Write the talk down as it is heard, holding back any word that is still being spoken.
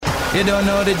You don't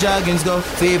know the joggings go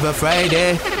Fever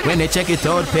Friday. When they check it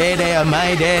out, payday or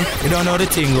my day. You don't know the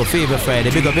thing go Fever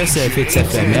Friday. Big up yourself, HITZ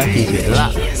FM, yeah, keep it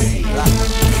locked.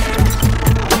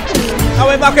 Oh,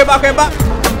 we're back.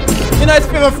 You know it's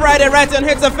Fever Friday right on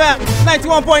HITZ FM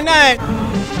 91.9.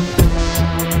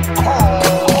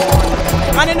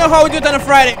 And you know how we do it on a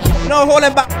Friday. No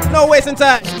holding back, no wasting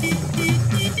time.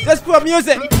 Just pure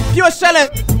music, pure shelling,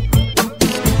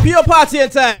 pure partying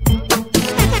time.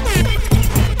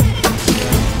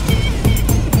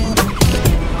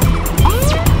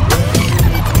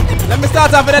 Let me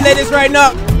start off with the ladies right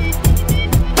now.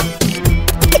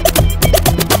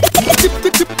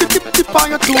 Tip on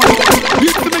your toe. You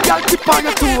see me, girl, tip on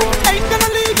your toe. Ain't gonna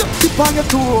leave you. Tip on your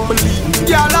toe. Believe.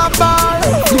 Girl, I'm bad.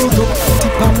 Leave you.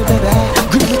 Tip on me, baby.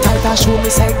 Grip me tight and show me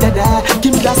side, baby.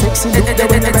 Give me that sexy look there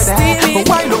when you're ready. But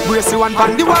why look brace you one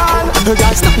on the wall? Girl,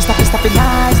 stop it,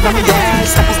 nice. Let me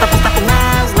dance. Stop it,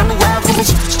 nice. Let me dance.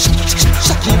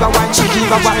 Shakiva wine.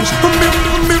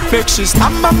 Make she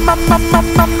stop, mama.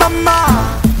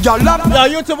 Y'all love.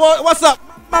 Yo, YouTube, what's up?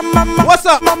 What's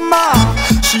up, mama?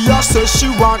 She just says she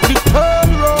want the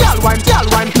turn round. Girl wine,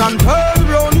 and turn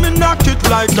round. Me knock it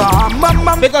like a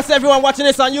mama. Because everyone watching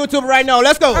this on YouTube right now,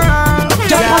 let's go.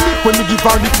 Jump on it when me give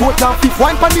her the quote and fifth.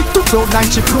 Wine pan it to float like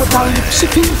she float and lip. She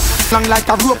feels long like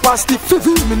a rope and stiff.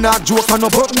 Me not joke and no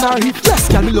button her hip.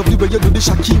 Yes, girl, me love the way you do the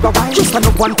Shakiva wine. Just stand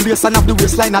up one place and have the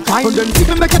waistline at time. And then if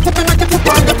me make it up on the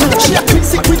toe. She a quick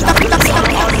sick with that.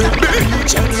 On the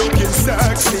beach and looking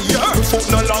sexy. Your foot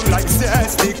no long like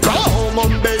zesty. Come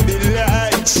on, baby,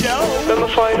 light show. Let me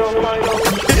find out.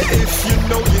 If you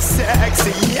know you're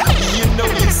sexy, yeah, you know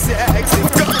you're sexy.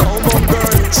 Come on,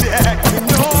 girl, check me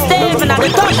know. Steven and the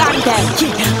dog anthem.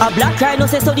 A black rhino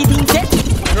says so the thing set.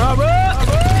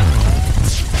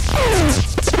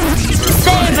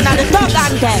 Steven and the dog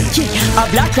anthem. A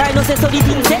black rhino says so the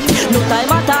thing set. No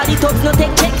time at all, the thugs no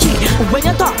take check. When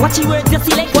you talk, watch your words, you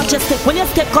select, watch your step. When you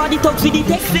step, call the thugs with the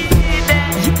text.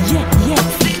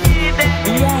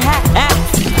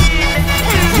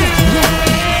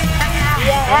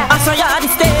 I saw you at the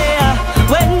stair.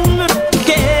 When we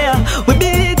care, we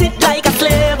beat it like a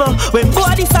slave. When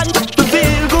body sun, we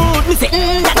feel good. We say,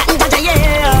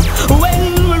 yeah.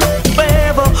 When we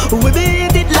favor, we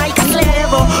beat it like a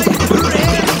slave.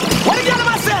 What did the other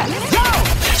man say? Yo!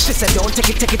 She said, don't take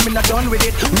it, me not done with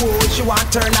it. Whoa, she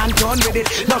want turn and done with it.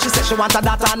 Now she said she want a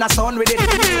daughter and a son with it.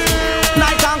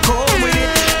 Night and come with it.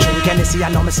 Can you see I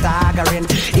know me staggering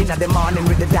in the morning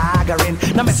with the daggering.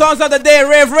 Now me songs of the day,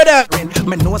 rave rhythm.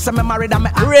 Me know some me married and me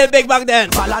real big back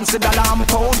then. Balance the alarm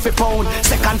pound for pound.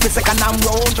 Second for second I'm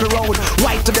round for round.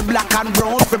 White to the black and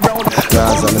brown for brown. Look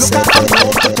at the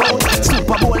road to town.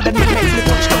 Super Bowl then you make me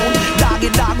touchdown. Dog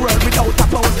in dog world without a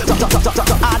pound.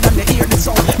 Hard on the ear the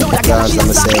sound. Now the girl she's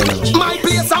my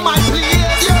place and my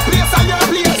place. Your place and your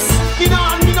place. In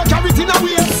hand me no carry it in a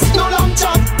waist. No long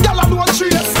chat. Girl alone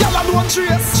trace.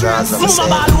 Mama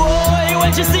ball boy,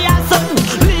 when she see her son,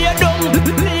 lay down,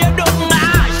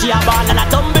 she a ball and a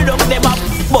tumble down them up,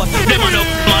 but them on up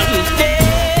man.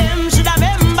 Them should have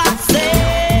remember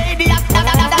say the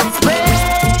that's way.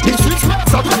 This is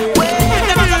what's way.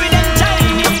 Them a come in them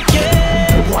Chinese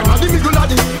game. One of the middle of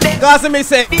the. Guys, let me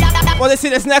say, what they see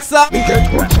this next song?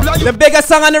 The biggest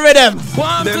song on the rhythm.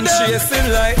 Them chasing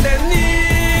like them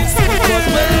knees.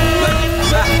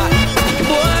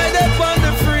 Boy, they on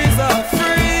the freezer.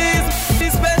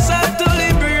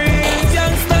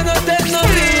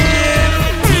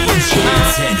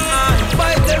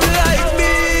 Fight them like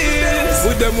this.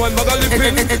 With them one bag of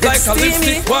lipping like a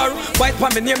lipstick war. White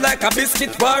pan me name like a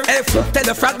biscuit war. F, tell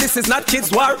the frat this is not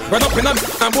kids war. Run up in a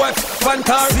and boy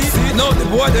fantar. Now the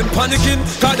boy them panicking.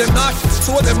 Cause them not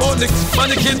so them only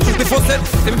mannequin. Before set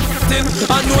them thin.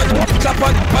 I know it clap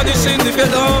on punishing. If you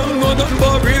don't know nothing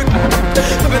about real,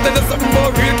 let me tell you something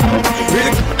about real.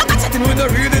 Real with the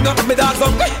real enough, me dogs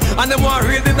on and them want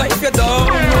real enough. If you don't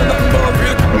know nothing about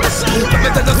real, let me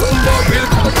tell you something about real.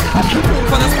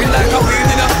 Wanna spin like a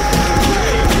wheel enough.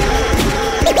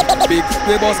 Big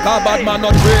we boss car bad man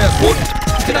not race. Put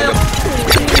in a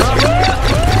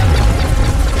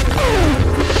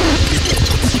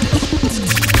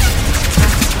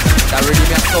that really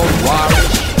me a sound war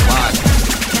man.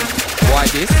 Why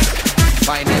this?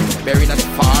 Find them buried in the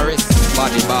forest.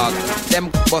 Body bag.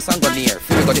 Them boss and go near.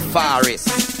 Feel go the forest.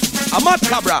 A mad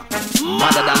cabra.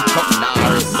 Madder than Chuck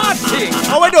Norris. Mad king.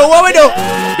 What we do?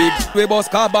 Big we boss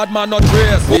car bad man not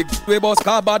race. Big we boss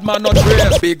car bad man not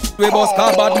race. Big we boss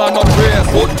car bad man not race.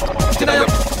 Put in a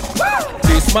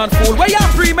this man fool. Where you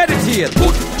premeditate?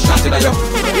 Put shot in a yo.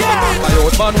 My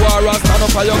old man war and stand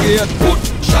up for your gate. Put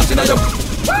shot in a yo.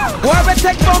 Whoever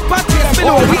take bumper taste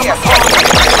below waist.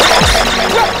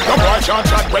 can't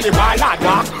shot when the wall at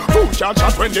walk. Food can't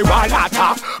shot when the wall at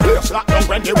talk. Place lock down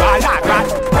when the wall at rat.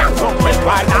 Back up when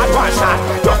wall at one shot.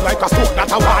 Just like a stone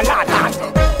that a wall at hat.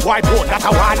 White boat that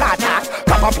a wall at hat.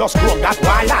 Kappa plus chrome that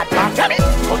wall at back. Damn it,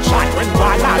 good shot when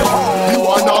wall at walk. You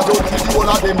are not don't kill you all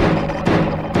of them.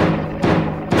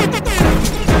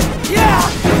 Yeah,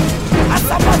 I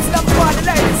so much love for the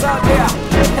ladies out there.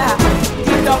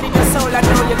 Deep down in your soul, I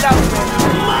know you love me.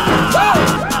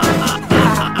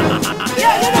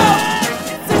 Yeah, you know,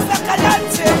 it's like a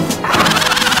luncheon.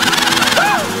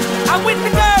 I'm with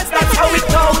the girls, that's how it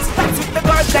goes. That's with the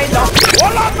girls, they love me.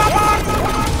 Hold on, mama.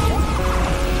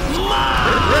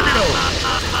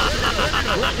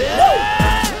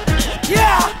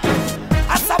 Yeah,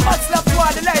 I so much love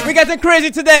for the ladies. We getting crazy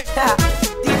today.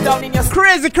 Deep down in your soul.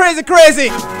 Crazy, crazy,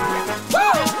 crazy.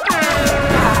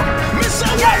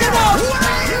 Yeah, you know,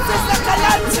 it's like a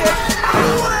luncheon.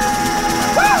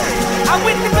 I'm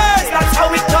with the girls, that's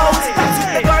how it goes. That's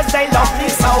with the girls, they love me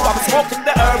so. I'm smoking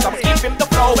the herbs, I'm keeping the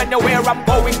flow. Anywhere I'm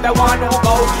going, they wanna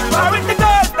go. I'm with the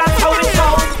girls, that's how it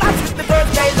goes. That's with the girls,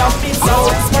 they love me so.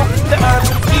 I'm smoking the herbs,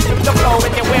 I'm keeping the flow.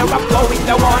 Anywhere I'm going,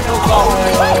 they wanna go.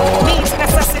 Needs,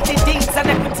 necessity, deeds,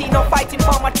 and equity. No fighting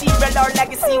for material or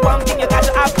legacy. One thing you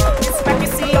gotta have is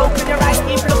legacy. Open your eyes,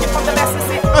 keep looking for the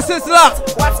message.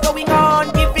 What's going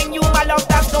on? Giving you my love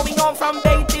that's going on from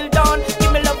day till dawn.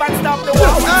 Give me love and stop the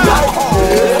war.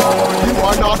 You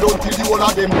are not don't kill you all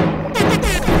of them.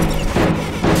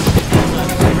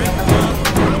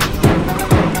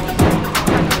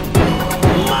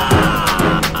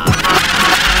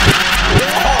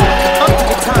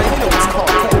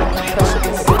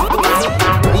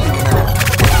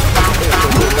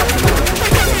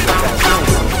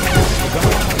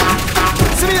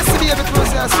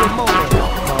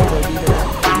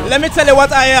 Let me tell you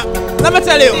what I am. Let me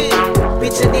tell you.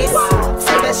 Picture this,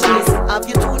 specialist of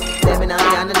you two. Them in a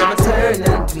hand and them a turn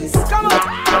and twist. Come on,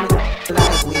 come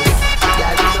like this.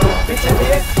 Yeah, you know. Picture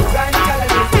this,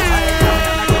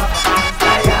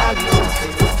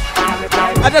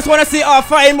 I just want to see our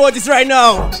fire emojis right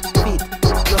now.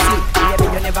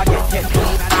 You never get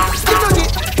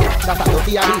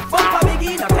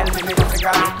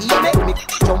You make me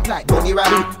jump like Bunny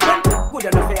Rabbit.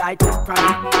 good enough for I to cry.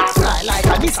 Fly like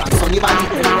a Nissan Sunny Bunny.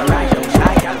 Right,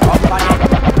 I can come on it.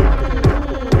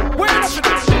 Where enough for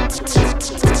this?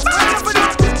 Where enough for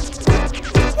this?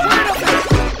 Where enough for this?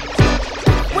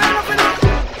 Where enough for this?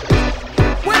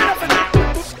 Where enough for this?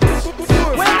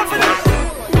 Where enough for this?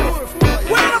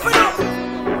 Where enough for this?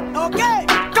 Okay,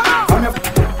 come on.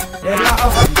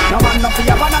 No man not for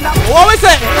your banana. What we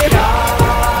say?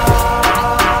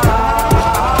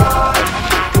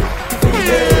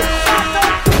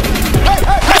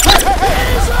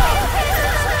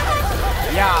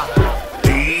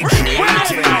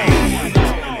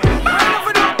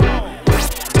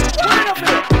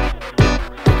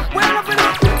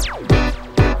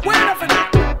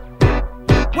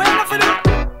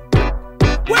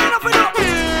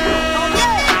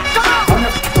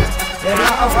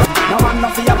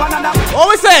 What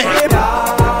we say?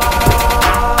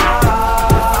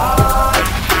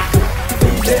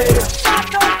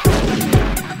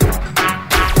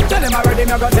 Tell them already,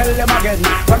 I'm gonna tell them again.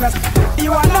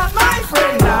 You are not my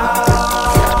friend now.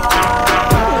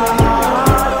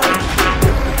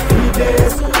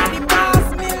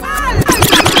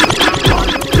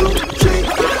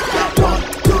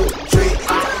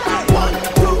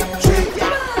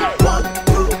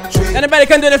 Anybody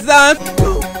can do this dance?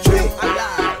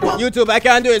 YouTube, I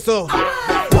can't do it, so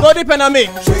don't depend on me.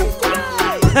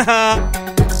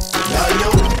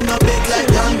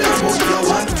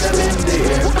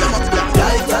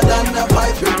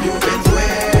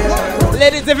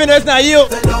 Ladies, if you know it's not you,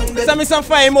 send me some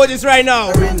fire emojis right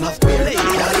now.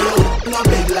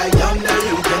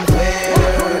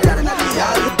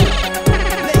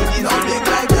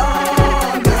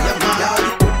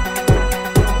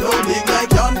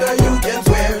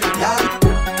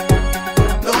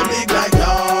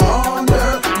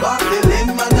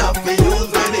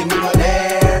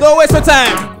 Don't waste my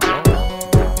time.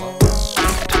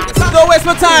 Don't waste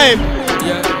my time.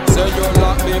 Yeah, say you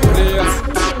lock me place.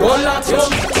 Go lock you.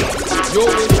 You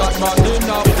will shot man in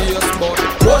a face, but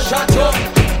go shot you.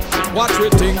 Watch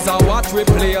with things and watch with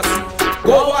players.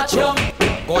 Go watch you.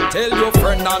 Go tell your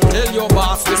friend and tell your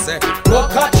boss we say go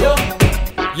catch you.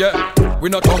 Yeah. We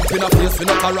not thump in a face, we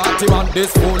not karate man.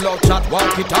 This full of chat,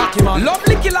 walkie-talkie man. Love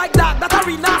licky like that, that a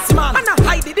real nasty man. And I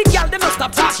hide it, the girl, they not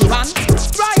stop talking man.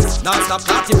 Right, now stop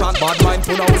talking man. Bad mind,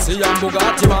 Punausey and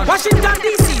Bugatti man. Washington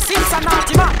DC,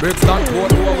 Cincinnati man. Brixton, Port,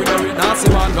 we no real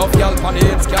nasty man. Enough girl, pan the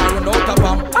heads, can't run out of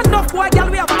them. Enough boy, girl,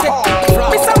 we have a take.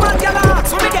 Mr. Man, girl, ask,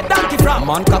 when we get donkey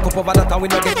woman cock up over that and we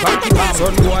no get cranky calm.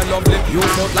 Son boy lovely, you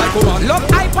sound like woman. Love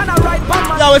hype and a right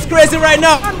man. Yo, it's crazy right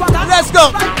now. Let's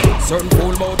go. Certain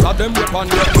fool mouth of them whip on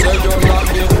you. Say you're not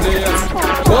the place.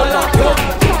 Hold up, yo.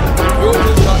 You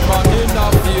will shot man in the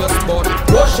face, but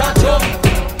go shot you.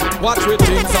 Watch with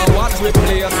things and watch with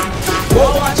players.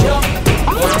 Go watch you.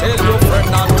 Go tell your friend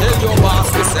and tell your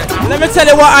boss we say. Let me tell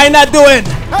you what I'm not doing.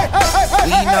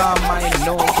 We know my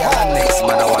no girl next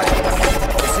man a wife.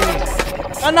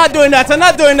 I'm not doing that. I'm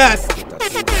not doing that.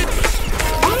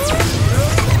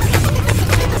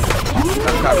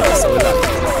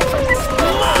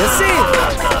 You see?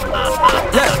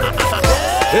 Yeah.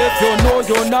 If you know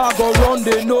you're not go run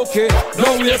the okay,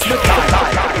 don't waste my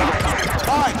time.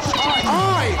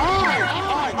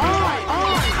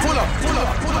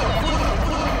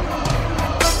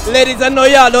 Ladies, I know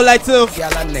y'all don't like to.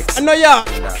 I know y'all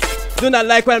do not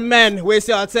like when men waste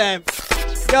your time.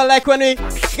 Y'all like when we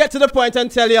get to the point and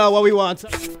tell y'all what we want.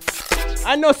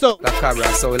 I know so.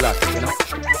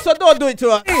 So don't do it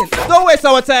to us. Don't waste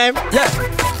our time. Yeah.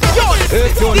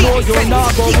 If you know you're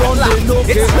not go run the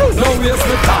okay, no waste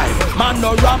me time. Man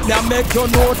no rap me and make you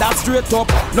know that straight up.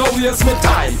 No waste me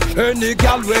time. Any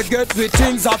gal we get with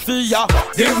things I fear,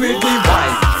 give me the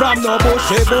wine. From no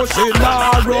bushy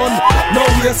nah run. No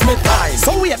waste me time.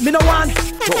 So wait, me no want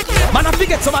to. Man I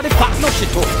forget somebody fuck no shit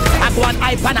too. I go on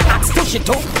hype and I ask to shit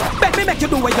too. Bet me make you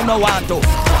do what you no want to.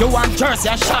 You want jersey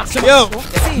and sharks. Yo,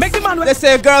 make the man they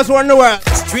say girls run the world.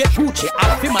 Straight Gucci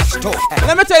and fi match too.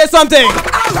 Let me tell you something.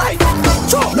 Alright,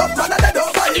 so love man and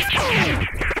over it.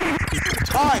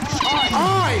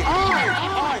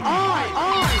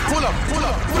 Pull up.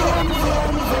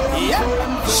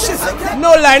 Yeah.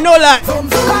 No lie.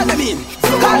 Call them in.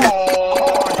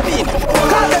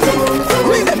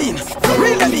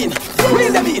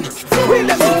 Reel them in.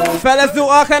 Fellas do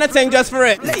all kind of things just for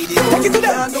it. Ladies, take it to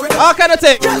them. All kind of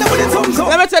things. Girl, with the thumbs up.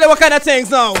 Let me tell you what kind of things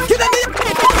now. Give them in.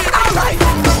 Alright,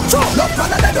 so love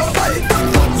man and over it.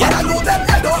 Yeah, I know them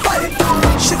head over it.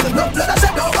 Shit the blood I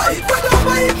said over it. Head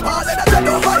over it. All that I said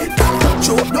over it.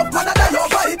 Choke no man and I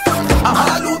over it.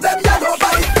 I know them head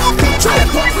over it. Try and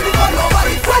come with it all over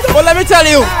it. Well, let me tell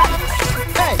you.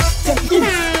 Hey, take it in.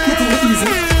 You think it easy?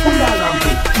 Put it all around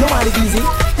me. You want it easy?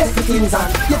 Take the things on.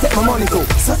 You take my money too.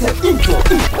 So take intro.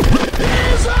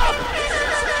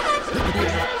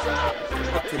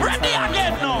 Ready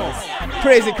again now.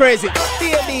 Crazy.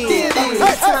 Baby.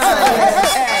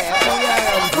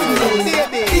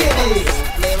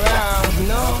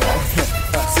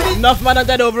 Enough man and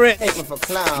dead over it. Take me for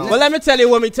clown. Well, let me tell you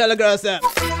what me tell the girls that.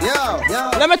 Yo.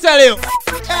 Let me tell you.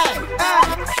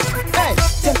 Hey,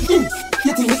 take in.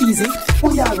 You think it easy?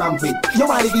 Who you around with? You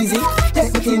want it easy?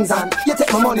 Take the things on. You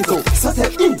take my money too. So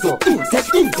take intro. Take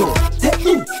intro. Take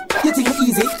in. You think it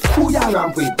easy? Who you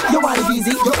around with? You want it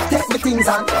easy? You take the things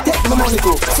on. Take my money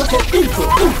too. So take intro.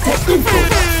 Take intro.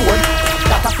 Phone.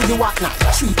 That's for the what now?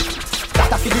 Tree.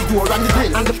 That's for the door and the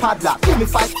grill and the padlock. Give me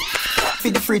 5. For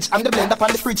the fridge and the blender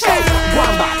on the fridge. Hey,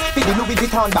 one bag. For the Louis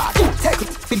Vuitton bag. Take it.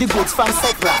 For the goods from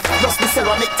Sephora. Plus the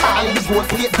ceramic tile and the gold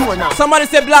plate door now. Somebody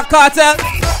say Black Cartel.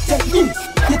 Take in.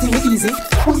 You think it easy?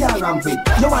 Who you around with?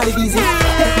 You want it easy?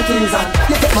 Take the things on.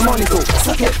 You take my money too.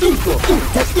 So take intro.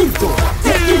 Take intro.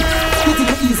 Take in. You think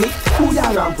it easy? Who you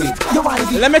around with? You want it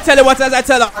easy? Let me tell you what as I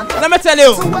tell her. Let me tell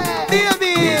you.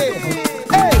 Baby.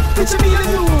 Hey, picture me and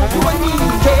you. You and me.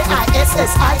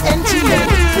 KISSING.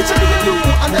 Picture me and you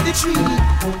under the tree.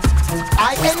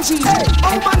 ING. Hey,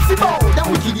 oh man, Fibo. That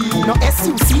wicked. No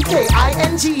SUCKING. Hey,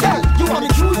 you want me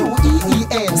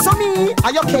QUEEN. So me,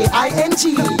 are you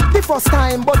KING? The first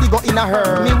time body got in a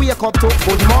her. Me wake up to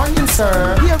good morning,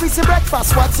 sir. Here is your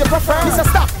breakfast. What's your prefer? Mr.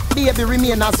 Stop. Baby,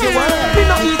 remain as you were. Me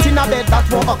no eat in a bed that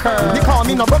won't occur. Because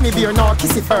me no got me beer nor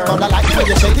kiss it her. But I like the way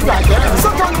you shake it right there.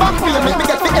 So come back here, make me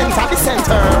get the enter the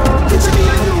center. Picture me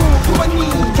and you and me.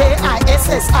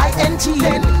 KISSING.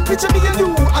 Then picture me and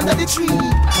you under the tree.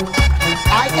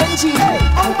 ING. Hey,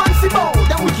 oh man, Fibo.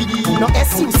 That wicked. No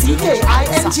SUCKING.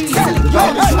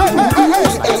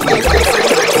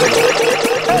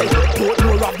 Hey, don't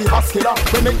know of the hospital.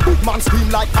 We make big man scream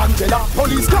like Angela.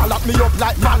 Police call up me up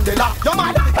like Mandela. You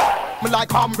mad? Me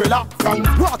like umbrella. From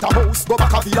Waterhouse go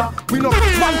back a villa. We know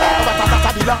man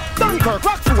a villa. Dunkirk,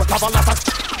 Rockford have a lot of.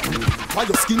 Why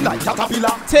your skin like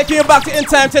caterpillar? Taking you back in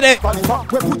time today.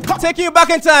 Taking you back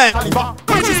in time.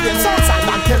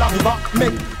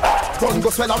 Make gun go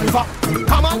swell a river.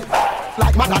 Come on,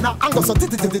 like Madonna. And go so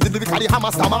carry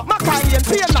hammer stammer. Mackay and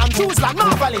Pain and Jews like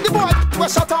Marvel. The boy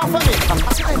was shut off for me.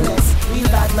 Timeless, real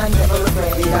bad man never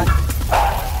afraid.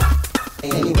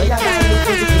 Anyway, I got to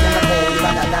put it in my way.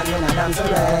 But I don't know how to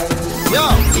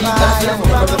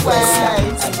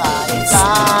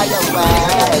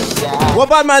What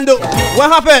bad man do?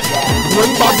 What happened? When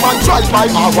bad man drive by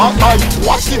or walk by,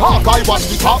 watch the hawk eye, watch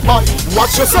the top by.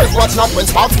 Watch yourself, watch not when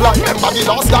sparks fly. Remember the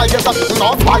last guy get a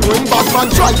not by. When bad man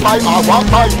drive by or walk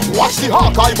by, watch the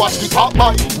hawk eye, watch the top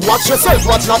by. Watch yourself,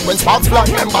 watch not when sparks fly.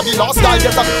 Remember the last guy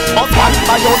get a not by.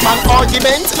 My old man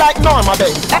argument like Norma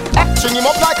Ben. String him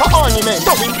up like a ornament,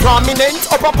 going prominent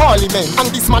up a parliament. And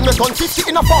this man will turn 50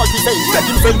 in a 40 days. Let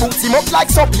him sell boots him up like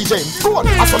supplicant. Go on,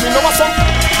 as some you know a song.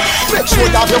 Make sure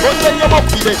that you run when you're up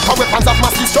with it. Our weapons have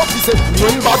mass destruction.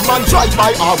 When bad man drive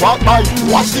by or walk by,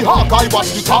 watch the hawk eye,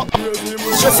 watch the top.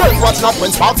 Yourself watch not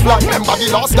when sparks fly. Remember the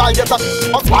last guy get a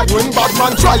hot fly. When bad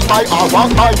man drive by or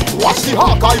walk by, watch the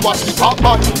hawk eye, watch the top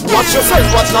man. Watch yourself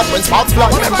watch not when sparks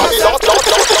fly. Remember the last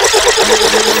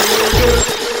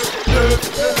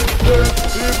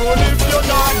even if you're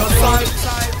not a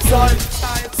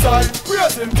side,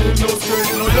 praise him till no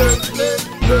straight no left.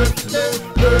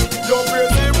 You're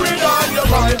praising with all your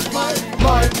mind.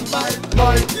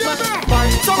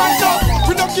 So right now,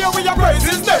 we don't care where your praise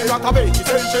his name. Rock a baby's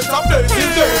ancient of days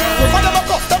his name. We never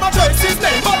got them a trace his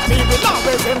name, but we will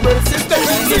always embrace his name.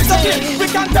 He's a king, we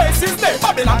can taste his name.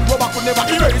 Babylon go back, will never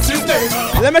erase his name.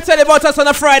 Let me tell you about us on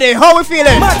a Friday. How we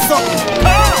feeling?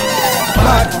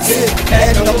 Mad, sick,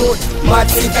 head on the wood. Mad,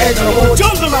 sick, head on the wood.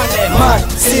 Gentleman, mad,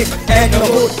 sick, head on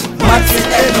the wood. Mad, sick,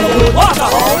 head on the wood.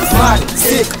 Waterhouse. Mad,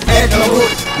 sick, head on the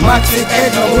wood. Mad, sick,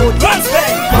 head on the wood.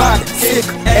 Mad, sick,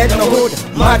 head on the wood.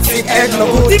 Mad, sick, head on the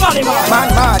wood.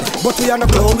 Mad, but we are not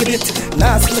clown with it.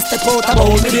 Nasty step out a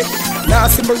bowl with it.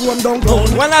 Nasty me run down.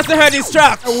 When last I heard these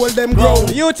tracks? I hold them grow.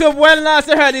 YouTube, when last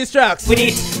I heard these tracks? With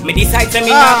it, me decide to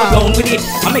me not go with it.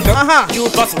 I make a you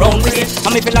bust round with it. I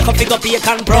make feel like a figure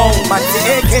bacon brown. Man, the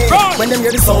AK, when them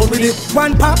hear the sound with it.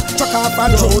 One pop, chuck off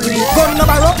and roll with it. Gun no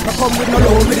barrel, no come with no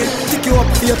load with it. Tick you up,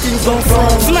 your things don't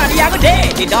frown. Smarty, I go there,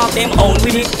 the dog them own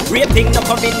with it. Real thing, no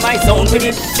come in my zone with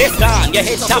it. Chest down, your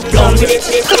head top blown with it.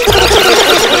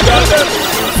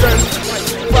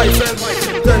 5 cents,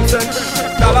 10 cents,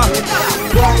 dollar.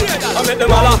 I make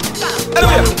them all.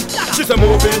 Anyway, she's a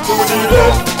moving to the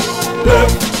left.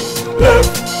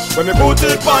 When me put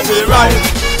it on the right.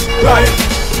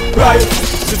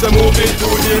 She's a moving to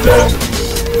the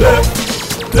left.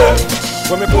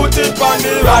 When me put it on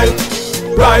the right.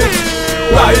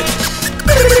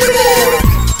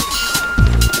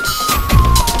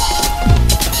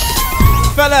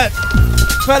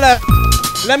 Fella,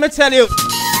 let me tell you.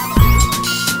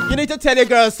 You need to tell your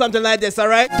girls something like this,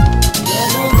 alright? You're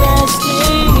the best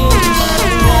thing in my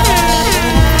life.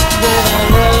 Girl, I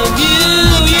love you,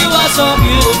 you are so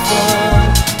beautiful.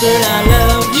 Girl, I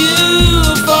love you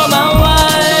for my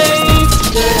wife.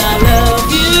 Girl, I love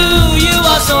you, you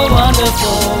are so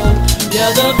wonderful.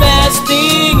 You're the best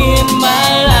thing in my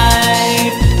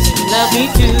life. So you love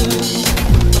me too,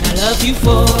 I love you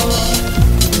for.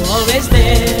 You're always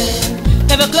there,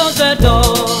 never close the door.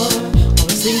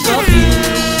 Always think of you.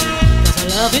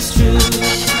 Love is true. Oh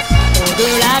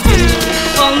girl, I do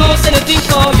almost anything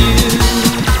for you.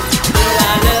 Girl,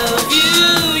 I love you.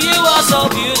 You are so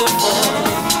beautiful.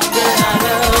 Girl, I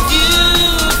love you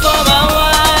for my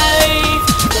wife.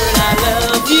 Girl, I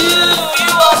love you. You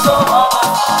are so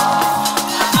wonderful.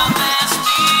 You're the best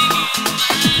thing in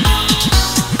my life.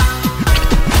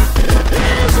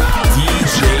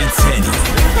 DJ Tenny.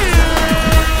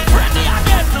 Ready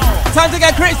again now. Time to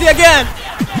get crazy again.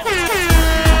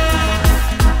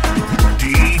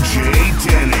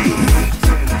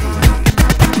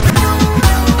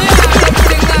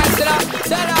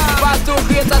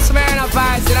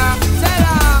 Vibes, you know? Set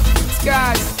up,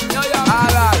 guys. Yo,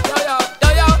 alright. Yo.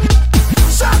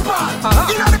 Shotgun,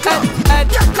 you know the club.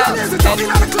 Get girls, it's talking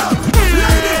on the club.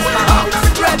 Ladies,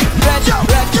 Ready.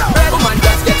 Woman,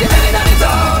 just get your head on its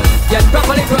own. Get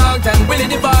properly ground and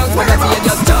willy the bounce. When I see you,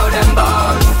 just show them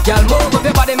bones. Girl, move up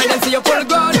your body, make them see you full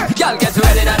ground. Girl, get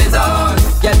ready on its own.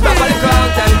 Get properly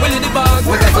ground and willy the bounce.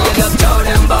 When I see you, just show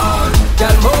them bones.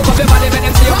 Girl, move up your body, make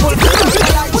them see you full ground.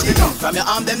 from your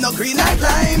arm, them no green like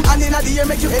lime. And in a the air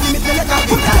make you enemy me like a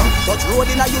big time. Touch road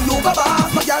in a you go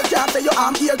boss. No girl can't say your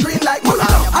arm here green like mullah.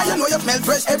 And you know you smell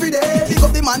fresh every day. Pick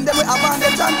up the man them we have on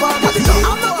them John Paul. I'm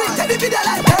no green, tell the video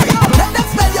like that. Let them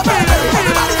smell your burn.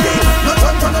 Everybody sing. No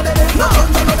turn to no day. No turn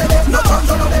to no day. No turn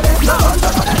to no day. No turn to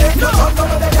no day. No turn to no day. No turn to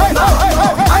no day. And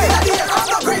in a the air I'm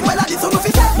no green. Well I did so no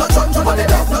fit. No turn to no day.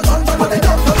 No turn to no day.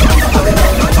 No turn to no day.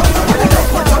 No turn to no day. No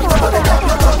turn to no day.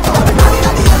 No turn to no day.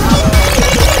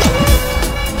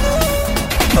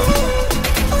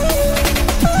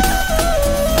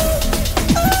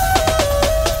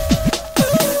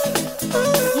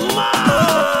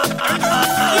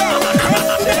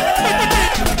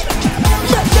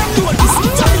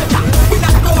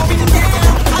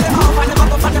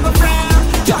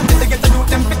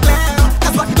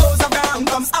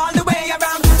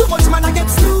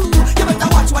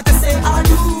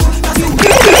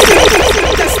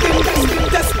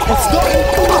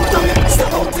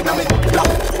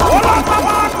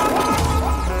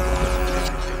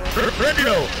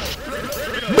 know.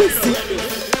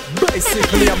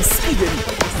 Basically, I'm speeding.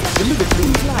 The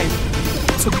living life.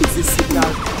 So busy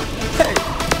signal. Hey.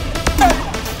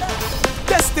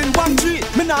 Testing 1 G.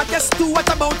 Me not guess 2. What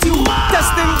about you?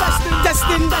 Testing.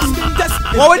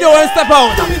 What we doing? Step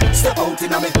out. Step out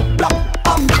in a me. Black.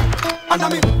 And a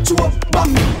me. Chew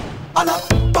bang. And a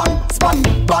bang. Span.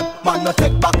 Bad man no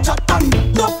take back chat and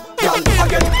no. Y'all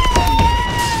again.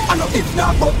 And a if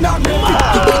not but not me.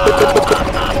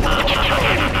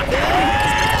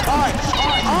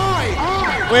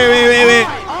 Wait.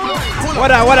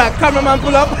 What a cameraman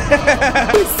pull up.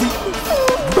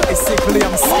 Basically,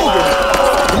 I'm saying.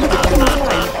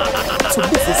 So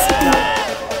this is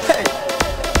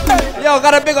Yo,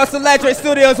 gotta big us to Lightweight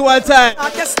Studios one time. I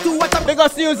guess do what I'm big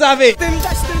us to you, Zavi.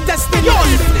 Testing.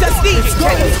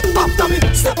 After me,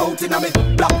 step out in a me.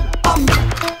 Black.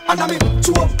 And a me.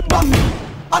 Chew bang.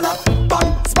 And a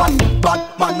bang. Span.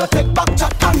 Bad man no take back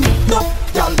chat and no.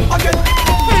 Y'all again.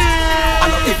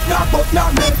 And if not, but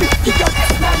not maybe. You got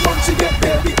that lunch to get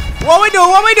baby. What we do?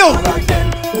 Alright then.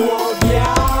 Oh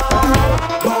yeah.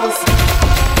 Boss.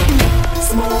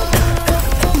 Smoke.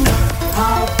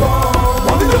 Have fun.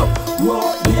 What we do?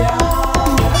 Oh yeah.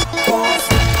 Boss.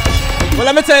 Well,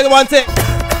 let me tell you one thing.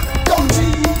 Don't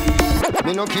cheat.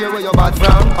 Me no care where you're bad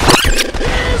from.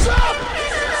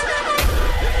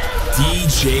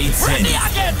 DJ Tenny.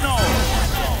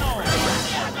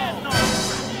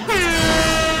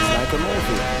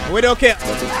 We don't care.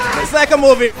 It's like a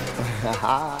movie.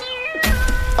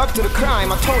 Up to the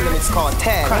crime, I told them it's called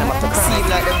tag. Seem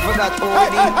like they forgot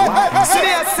already. See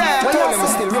me, I said. I told them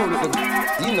it's still rolling with,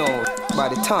 you know, by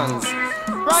the tons.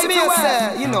 See me, I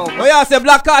said, you know. Oh yeah, say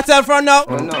Black Cartel front now.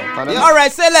 Oh no.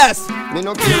 Alright, say less. Me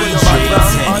no care where you're back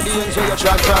from, or the ends where you're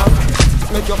track from.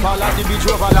 Make your fall like the beach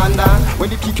over London. When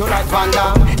they kick you like Van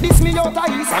Damme. This me out of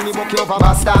East and me buck you over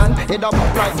Boston. Head up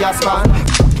like gas pan.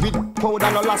 With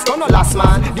powder no last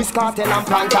man. This cartel and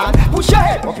plantain. Push your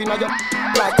head up in your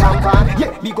like tampon.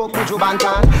 Yeah, we go Kujo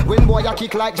Bantan. When boy a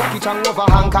kick like Jackie Chan over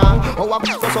Hong Kong. Oh, I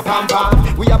push us up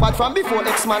pam. We are bad from before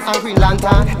X-Man and Green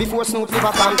Lantern. Before Snoop live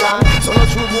a Pam. So no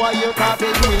true boy here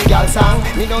cartel doing girl song.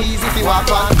 Me no easy fi walk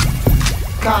on.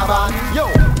 Carbon, yo,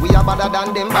 we are better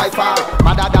than them by far,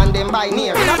 better than them by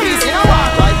near. In a piece, in a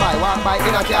walk by,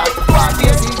 in a car. Walk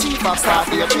basic, chief of staff,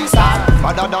 here 3-star,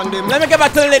 better than them. Let me get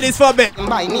back to the ladies for a bit.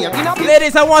 By near, in a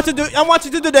ladies, I want you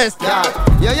to do this. Yeah.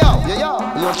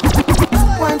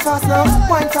 Wine fast now,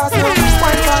 wine fast now,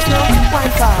 wine fast now, wine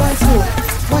fast.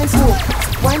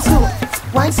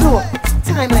 Wine slow.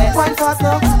 Timeless. Wine fast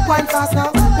now, wine fast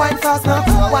now,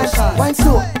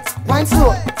 wine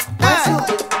slow.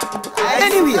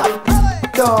 Anyway,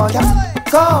 dog,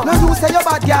 come. No, you say you're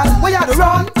bad, girl. Where you the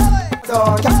run?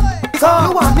 Dog, come.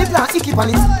 You want me plan icky on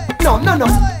it? No,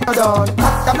 dog.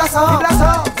 The blast on.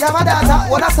 Yeah, my daughter,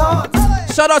 what a son.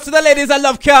 Shout out to the ladies that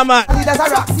love Karma. That's a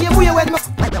rock. See you when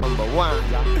number 1.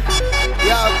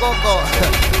 Yeah, Coco.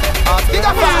 Big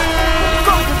up,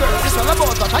 come to girls. This one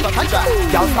about a try.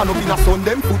 Y'all stand up in a sun,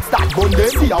 them foot start bun them.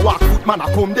 See a walk foot man a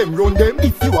come them run them.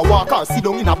 If you a walker, sit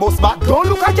down in a bus back. Don't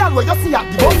look at y'all where you see at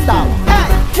the bus stop.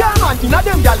 Yeah man, in a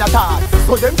them gal attack.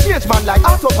 So them change man like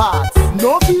auto parts.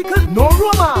 No vehicle, no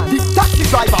romance. This taxi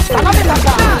driver stand a better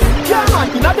car. Yeah man,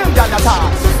 in a them gal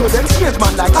attack. So them change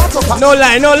man like auto parts. No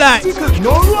lie. Vehicle,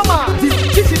 no romance. This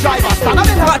taxi driver stand a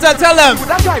better car. What I tell them?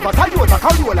 Would a driver Toyota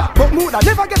Corolla, but Muda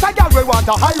never get a gal we want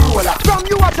a high roller. From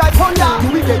you a drive Honda,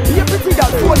 you will get the pretty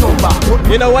gal phone number.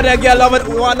 You know what they girl love it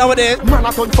want nowadays? Man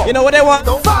a ton fuck. You know what they want?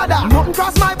 Father, nothing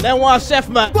cross my. They want chef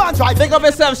man. Go and drive. Pick up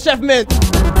yourself, chef man.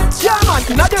 Yeah man,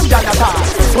 in a them gal attack.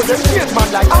 So them change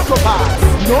man like auto parts.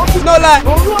 No lie.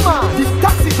 No romance. This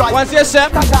taxi driver. Once you're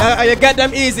chef, you get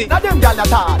them easy. In a them gal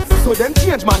attack. So them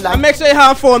change man like. And make sure you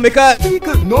have fun because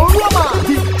vehicle, no romance.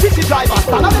 This taxi driver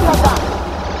stand up in attack.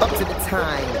 Up to the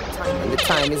time, and the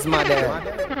time is modern.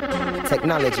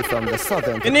 Technology from the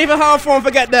southern. You never have fun,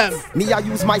 forget them. Me I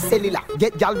use my cellular,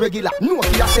 get y'all regular.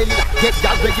 Nokia cellular, get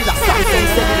y'all regular. Samsung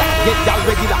cellular, get y'all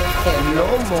regular. Hello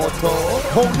moto.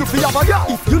 How you feel about ya?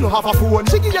 If you don't have a phone,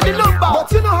 she give you the number.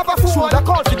 But you don't have a phone, shoulda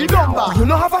call for the number. You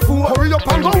don't have a phone, hurry up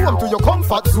and go home to your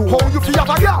comfort zone. How you feel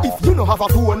about ya? If you don't have a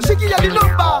phone, she give you the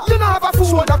number. You don't have a phone,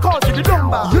 shoulda call for the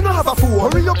number. You don't have a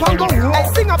phone, hurry up and go home. Hey,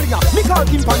 sing a bringer, me call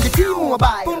him from the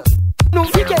T-Mobile. No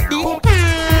forget this.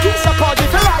 Keisha called the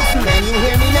Verizon. Can you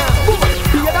hear me now?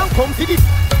 Beer down come for this.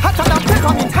 Hotter than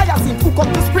peppermint, hyacinth, hook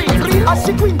up the spring. As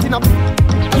she quinting up.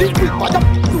 Liquid, but up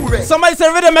to red. Somebody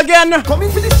say rhythm again. Come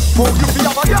in for this. Oh, you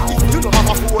feel about that? If you don't have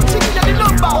a phone, she give you the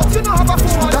number. But you don't have a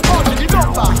phone, that's all the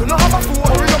number. You don't have a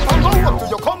phone, hurry up and go up to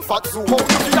your comfort zone. Oh,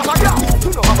 you feel about that? If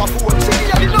you don't have a phone, she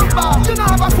give you the number. You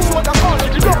don't have a phone, that's all the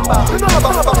number. You don't have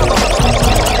a phone.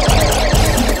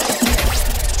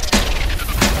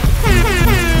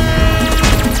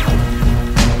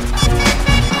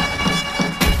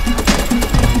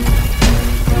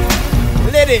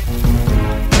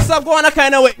 Stop going a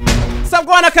kind of way. Stop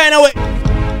going a kind of way.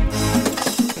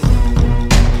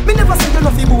 Me never say you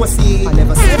nothing bossy. I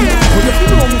never say that. When you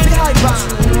feel me the high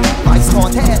band, my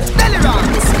smart head, belly rock,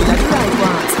 skin like the right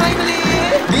one. Timely,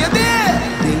 baby,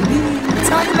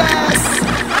 timeless.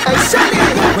 Hey Shelly,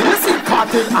 when you see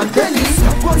Cartel and Tenny,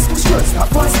 stop once push first, stop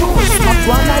once push. Stop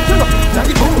one like you know, like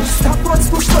the bush. Stop once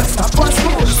push first, stop once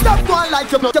push. Stop one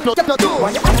like you know, do. Why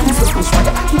you acting so push? Why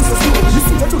you acting so slow? You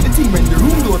see you do the thing when the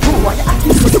room door too. Why you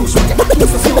acting so push? Why you acting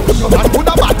so slow? You man put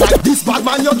a bad like this bad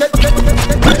man you get.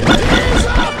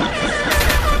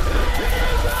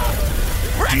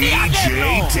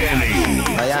 DJ Tenny.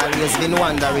 I always been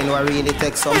wondering what really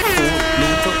takes some food. Me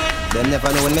too. They never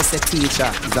know when me say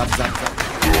teacher. Zap zap zap.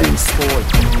 In school.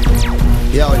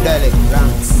 Yo, Delhi,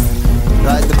 ranks.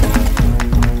 Right the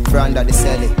front of the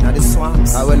celly, not the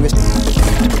swamps. And when we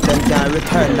them can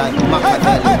return like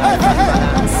Machiavelli.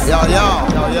 Yo.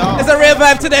 It's a real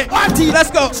vibe today. Let's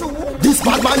go. This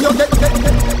bad man you get.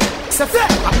 Say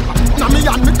now me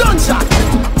and me done shot.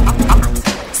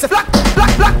 Say black.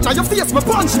 Now your face me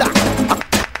punch that.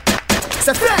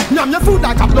 Say flat, now your food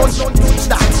like a blood.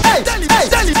 That. Hey,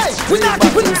 we not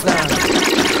that.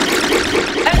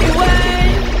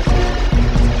 Anyway,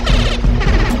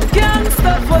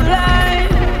 gangsta for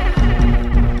life.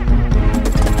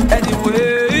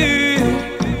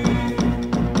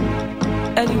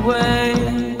 Anyway,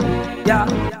 yeah.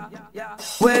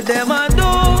 Where them a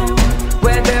do,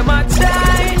 where them a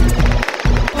shine,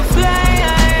 we fly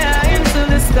into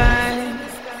the sky.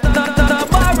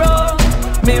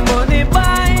 Me money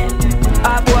buy,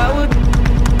 a boy would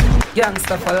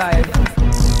gangsta for life.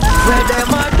 Where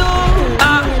them a do,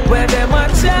 where them a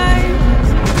shine,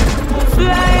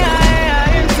 fly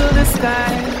into the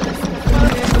sky.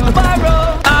 Borrow,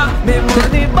 me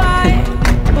money buy,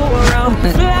 go around,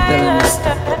 fly.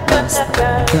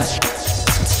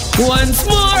 Once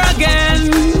more again,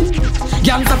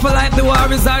 gangsta for life, the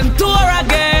war is on tour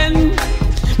again.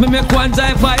 Me make one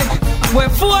drive by, we're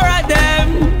four of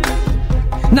them.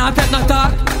 Now take no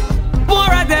talk,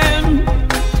 more of them.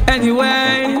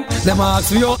 Anyway, them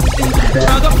ask me yo,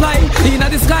 I go fly in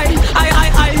the sky. I.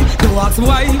 Don't ask me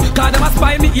why, cause them a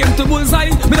spy me aim to bullseye.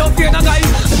 Me don't fear no guy.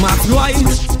 Them ask me why,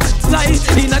 fly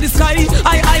in the sky.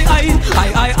 I.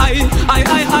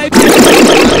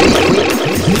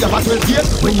 Me have a 12 years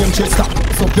when you chase up,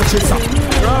 so you chase up.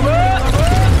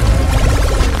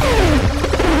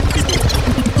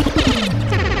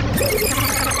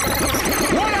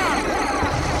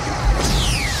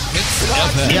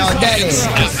 Yo, Danny,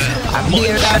 I'm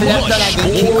here that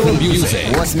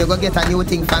music. What's me go get a new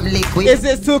thing from Liquid? Is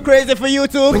this too crazy for you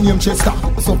too? When you chester,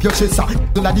 so your chaser,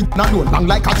 do la dip na no long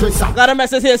like a tracer. Got a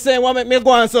message here saying what make me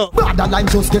go on so. Line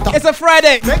just get up. It's a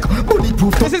Friday. Make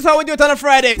bulletproof. This is how we do it on a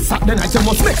Friday. Saturday night you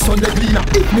must make Sunday cleaner.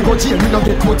 If me go jail, me no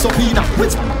get much subpoena.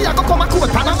 Which me a go come a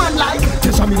court and a man like.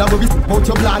 Tesha me la worry about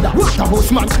your bladder. What a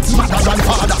house man, mother and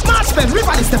father. March men,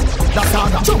 river is step. That's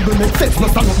harder. Jungle make sense, no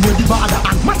stand up near the border.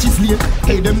 And matches late,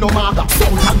 hey them no matter.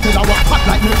 South and tell a walk hot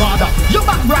like Nevada. You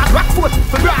back brad, rock foot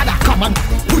for brother. Come on,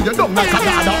 pull you down like a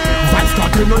ladder. Vice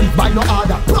start you no live by no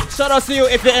order. Shout out to you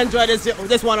if you enjoy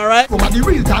this one, alright? Come on the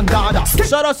real Tandada.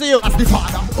 Shout out to you. As the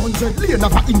father. 100 lane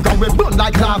of a income we burn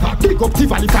like lava. Pick up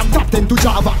Tiffany from top 10 to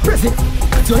Java. Press it,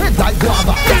 it's your head like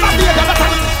guava. Never be a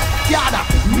yada.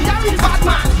 Me a real bad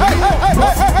man. Hey.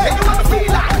 You wanna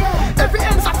feel like every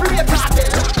end's a free party.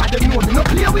 I don't know me no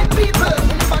play with people.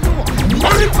 Never know. Me a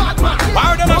real bad man.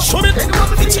 Why them a shoot it?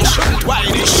 It's a shoot it. Why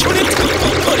they shoot it?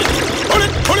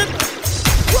 Pull it.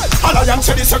 All I am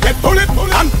say this you get pull it.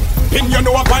 And pin you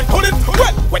know a point pull it.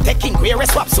 Well, we're taking queer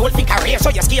swap soul for career. So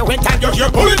you scare when time you hear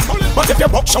pull it. But if you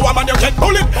buck show a man you get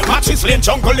pull it. Matches lane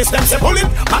jungle list them say pull it.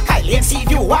 Mackay lane sea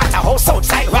view waterhouse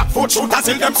outside rock food shooters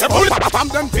in them say pull it. From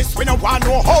them this we no want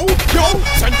no how. Yo,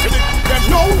 send to them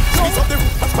no. Squeeze up the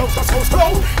close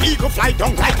slow. Eagle fly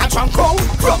down like a drunk crow.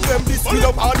 From them this we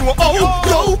no want no how.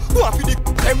 Yo, go up with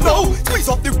them no. Squeeze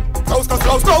up the close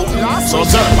slow. So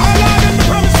sir,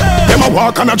 them a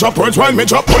walk and a drop words while me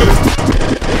drop pull it.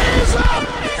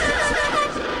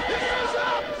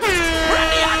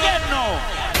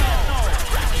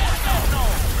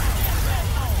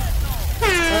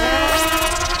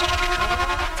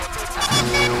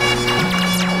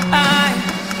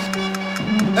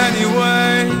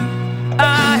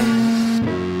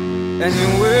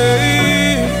 Anyway,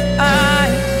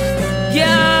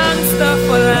 gangsta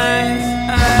for life.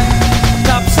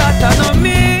 Top shot and no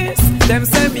miss. Them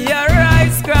say me a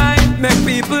rice crime. Make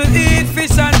people eat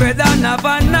fish and bread and have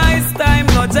a nice time.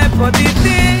 No jeopardy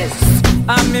this,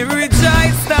 and me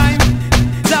rejoice time.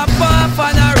 Chop off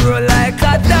and a roll like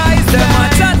a dice. Them a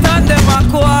chat and them a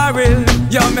quarrel.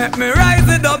 You make me right. rise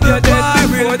it up your dead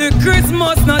before the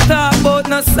Christmas. Not talk about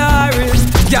no sorry.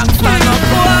 Gangsta no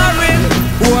quarrel.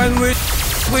 One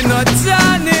we not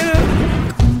channel.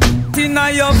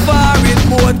 Inna your forehead,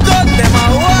 both gun them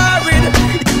are worried.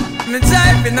 Me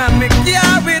driving and me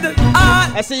carried.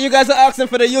 I see you guys are asking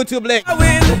for the YouTube link. All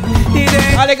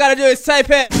you gotta do is type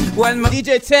it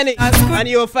DJ Tenny and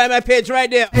you'll find my page right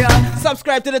there.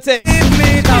 Subscribe to the thing. Give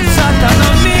me top shot and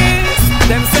no miss.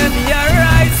 Them send me a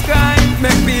rice crime.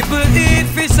 Make people eat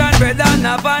fish and bread and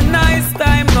have a nice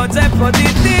time. No jeopardy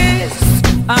this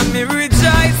and me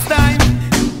rejoice time.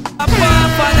 A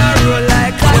pop and a roll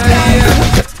like a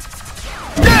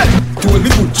Told me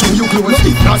put you close.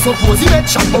 Now suppose he make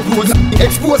shot up roads.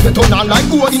 Expose the turn on like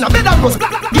gold in a bed and rose.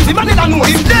 Give him a head and know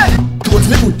him dead. Told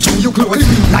me put you close.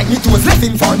 Like me toes left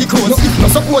him for the clothes. Now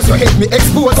suppose your head me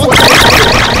expose.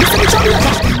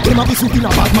 Them a be soup in a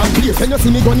bad man place. When you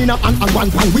see me gun in a hand and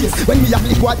one pan waist. When me a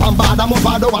flick white and bad, I'm a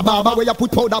bad over barber where you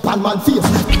put powder pan man face.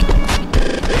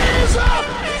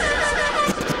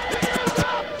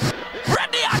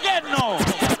 Ready again now.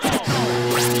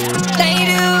 They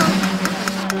do.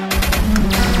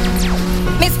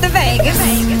 Mr. Vegas.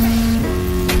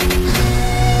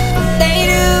 They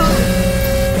do.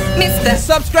 Mr.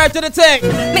 Subscribe to the thing.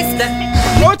 Mr.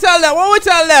 What we tell them? What we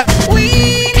tell them?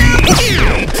 We know.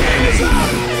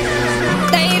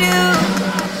 They do.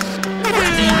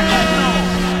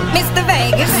 Mr.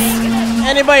 Vegas.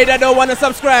 Anybody that don't want to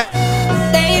subscribe,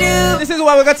 they do. This is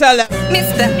what we're gonna tell them.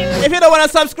 Mr. If you don't want to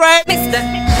subscribe, Mr.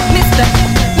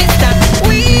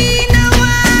 We no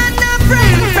want no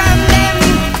friend from them.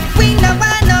 We no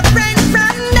want no friend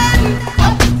from them.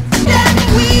 Then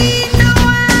we no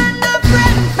want no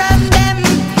friend from them.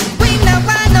 We no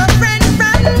want no friend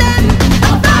from them.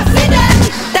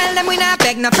 Tell them we not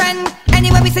beg no friend.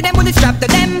 Anyway we see them bullet strap to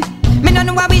them. Me no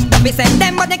know why we stop we send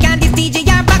them, but they can't this DJ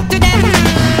and back to them.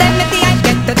 Then me the I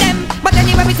get to them, but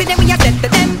anyway we see them we are dead to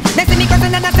them. They see me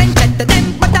cousin and I send dead to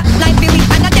them, but that life be we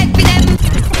and I dead for them.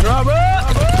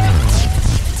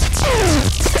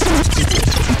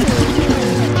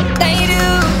 They do.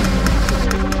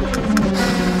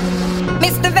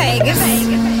 Mr. Vegas.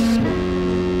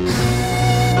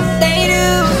 They do.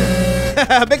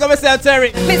 Big up yourself,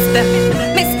 Terry. Mister.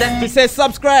 He says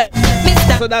subscribe.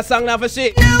 Mister. So that song now for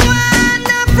shit. No one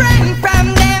no friend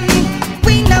from them.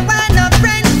 We no want no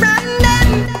friend from them.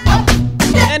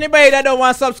 Anybody that don't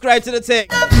want to subscribe to the thing,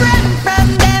 no friend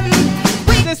from them.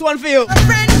 This one for you. No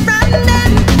friend from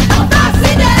them.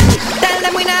 Tell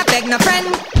them we not beg no friend.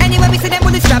 Anyway we see them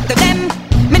bullet strap to them.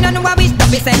 Me no know why we stop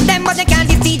we send them, but they can't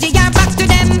this DJ and back to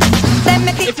them.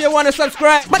 If you want to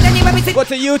subscribe, but anyway we see go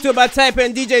to YouTube and type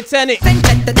in DJ Tenny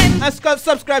and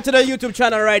subscribe to the YouTube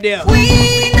channel right there.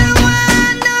 We no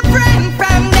want no friend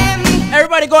from them.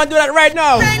 Everybody go and do that right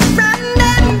now. Friend from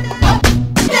them.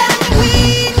 Then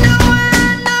we no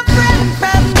want no friend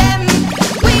from them.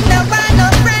 We no want no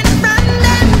friend from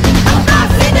them.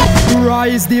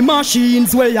 Rise the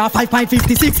machines where you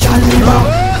 5.56 caliber.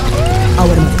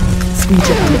 Our screech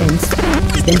up on the ends.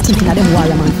 Them thinking of them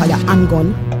warrior man fire and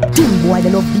gun. Team boy they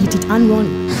love beat it and run.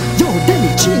 Yo, Delly,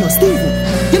 Chino, Steven.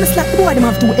 You know slap the boy them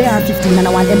have two AR-15 and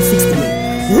a one M16.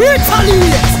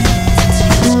 Retaliate!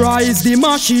 Rise the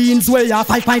machines where you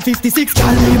 5.56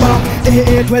 caliber.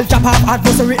 AA-12 chop off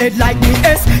adversary head like the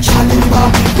S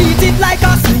caliber. Beat it like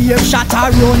a slave shot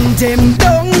a run them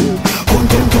down. Gun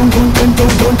them.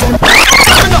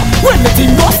 When the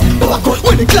thing bust,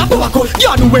 when the clap, you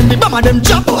know when the bomber them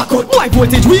jump, my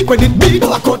voltage weak when it beat,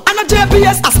 and a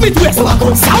JPS a Smith West,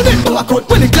 sound it,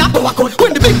 when the clap,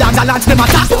 when the big dogs are launch them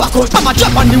attack, I'ma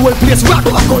drop on the whole place rock,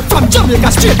 from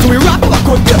Jamaica straight to Iraq,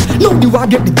 now the war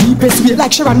get the deepest way,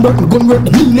 like Sharon Burton gun work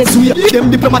the meanest way, lead them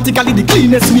diplomatically the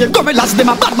cleanest way, gorillas them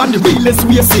a bad man the realest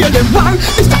way, see them war,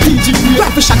 the strategic way,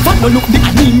 rifle shot fat no look the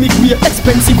anemic way,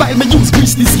 expensive while me use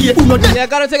grease this year, yeah,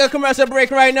 gotta take a commercial break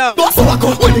right now.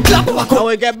 When the clap, when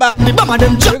we get back, the bomber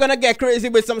them jump. We're gonna get crazy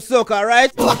with some soca,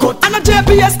 alright? And a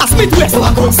JPS a Smith West,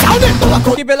 sound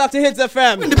it. Keep it locked to HITZ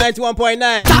FM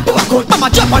 91.9. Mama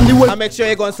jump on the wall. And make sure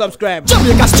you go and subscribe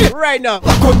Jamaica straight right now.